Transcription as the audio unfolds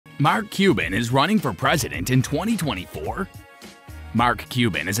Mark Cuban is running for president in 2024? Mark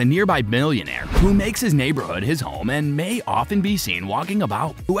Cuban is a nearby billionaire who makes his neighborhood his home and may often be seen walking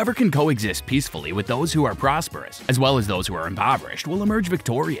about. Whoever can coexist peacefully with those who are prosperous, as well as those who are impoverished, will emerge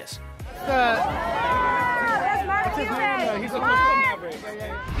victorious. That's Mark Cuban! He's a Maverick.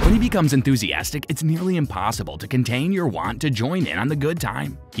 When he becomes enthusiastic, it's nearly impossible to contain your want to join in on the good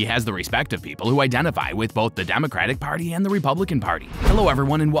time. He has the respect of people who identify with both the Democratic Party and the Republican Party. Hello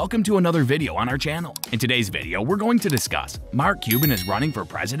everyone and welcome to another video on our channel. In today's video, we're going to discuss Mark Cuban is running for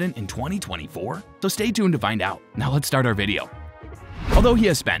president in 2024? So stay tuned to find out. Now let's start our video. Although he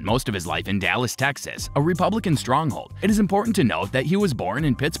has spent most of his life in Dallas, Texas, a Republican stronghold, it is important to note that he was born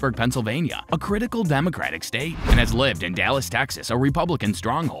in Pittsburgh, Pennsylvania, a critical Democratic state, and has lived in Dallas, Texas, a Republican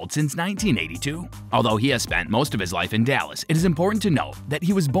stronghold since 1982. Although he has spent most of his life in Dallas, it is important to note that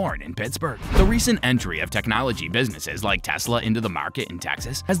he was born in Pittsburgh. The recent entry of technology businesses like Tesla into the market in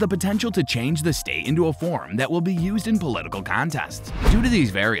Texas has the potential to change the state into a form that will be used in political contests. Due to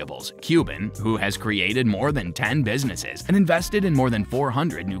these variables, Cuban, who has created more than 10 businesses and invested in more than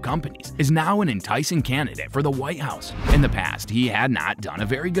 400 new companies, is now an enticing candidate for the White House. In the past, he had not done a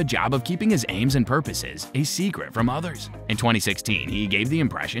very good job of keeping his aims and purposes a secret from others. In 2016, he gave the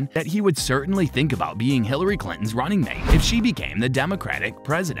impression that he would certainly think about being Hillary Clinton's running mate if she became the Democratic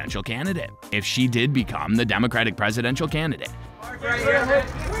presidential candidate. If she did become the Democratic presidential candidate,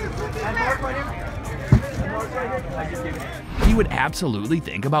 he would absolutely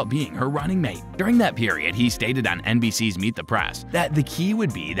think about being her running mate. During that period, he stated on NBC's Meet the Press that the key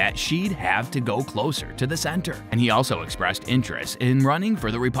would be that she'd have to go closer to the center. And he also expressed interest in running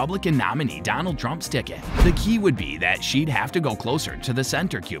for the Republican nominee Donald Trump's ticket. The key would be that she'd have to go closer to the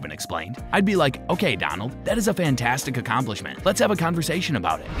center, Cuban explained. I'd be like, okay, Donald, that is a fantastic accomplishment. Let's have a conversation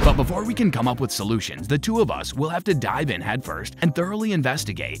about it. But before we can come up with solutions, the two of us will have to dive in headfirst and thoroughly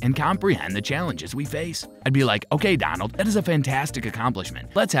investigate and comprehend the challenges we face. I'd be like, okay, Donald, that is a fantastic accomplishment.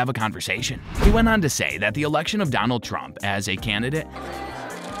 Let's have a conversation. He went on to say that the election of Donald Trump as a candidate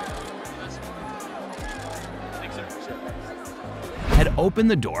had opened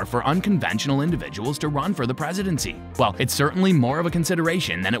the door for unconventional individuals to run for the presidency. Well, it's certainly more of a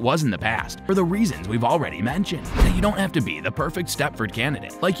consideration than it was in the past, for the reasons we've already mentioned. That you don't have to be the perfect Stepford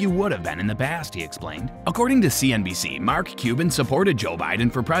candidate like you would have been in the past, he explained. According to CNBC, Mark Cuban supported Joe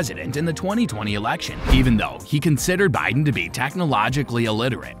Biden for president in the 2020 election, even though he considered Biden to be technologically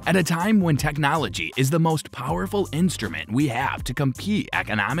illiterate, at a time when technology is the most powerful instrument we have to compete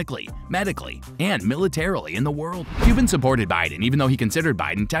economically, medically, and militarily in the world. Cuban supported Biden even though he considered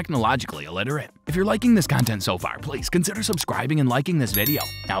Biden technologically illiterate. If you're liking this content so far, please consider subscribing and liking this video.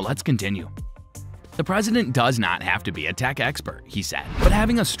 Now let's continue. The president does not have to be a tech expert, he said, but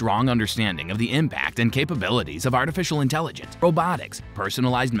having a strong understanding of the impact and capabilities of artificial intelligence, robotics,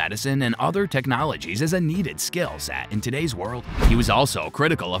 personalized medicine, and other technologies is a needed skill set in today's world. He was also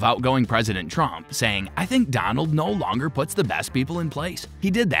critical of outgoing President Trump, saying, "I think Donald no longer puts the best people in place.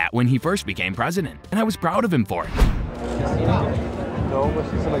 He did that when he first became president, and I was proud of him for it."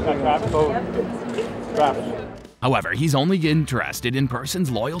 However, he's only interested in persons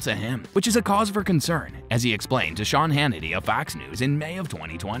loyal to him, which is a cause for concern, as he explained to Sean Hannity of Fox News in May of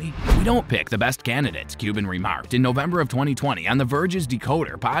 2020. "We don't pick the best candidates," Cuban remarked in November of 2020 on The Verge's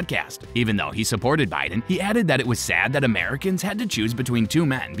Decoder podcast. Even though he supported Biden, he added that it was sad that Americans had to choose between two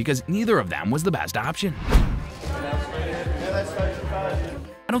men because neither of them was the best option.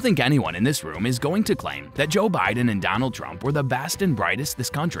 "I don't think anyone in this room is going to claim that Joe Biden and Donald Trump were the best and brightest this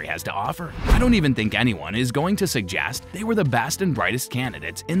country has to offer. I don't even think anyone is going to suggest they were the best and brightest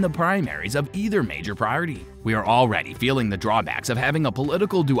candidates in the primaries of either major party. We are already feeling the drawbacks of having a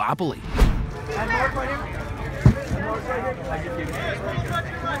political duopoly."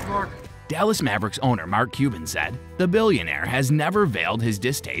 Dallas Mavericks owner Mark Cuban said, "The billionaire has never veiled his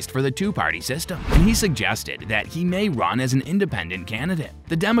distaste for the two-party system, and he suggested that he may run as an independent candidate,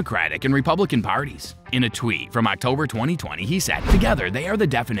 the Democratic and Republican parties." In a tweet from October 2020, he said, "Together they are the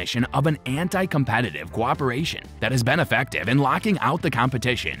definition of an anti-competitive cooperation that has been effective in locking out the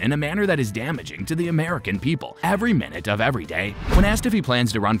competition in a manner that is damaging to the American people every minute of every day." When asked if he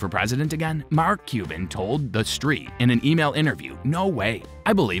plans to run for president again, Mark Cuban told The Street in an email interview, "No way.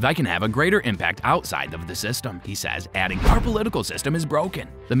 I believe I can have a greater impact outside of the system," he says, adding, "Our political system is broken.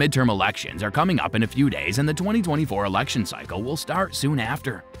 The midterm elections are coming up in a few days and the 2024 election cycle will start soon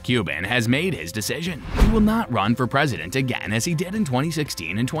after." Cuban has made his decision. He will not run for president again as he did in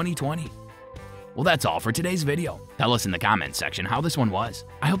 2016 and 2020. Well, that's all for today's video. Tell us in the comments section how this one was.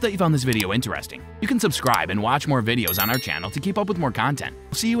 I hope that you found this video interesting. You can subscribe and watch more videos on our channel to keep up with more content.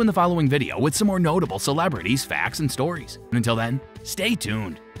 We'll see you in the following video with some more notable celebrities, facts, and stories. And until then, stay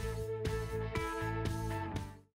tuned.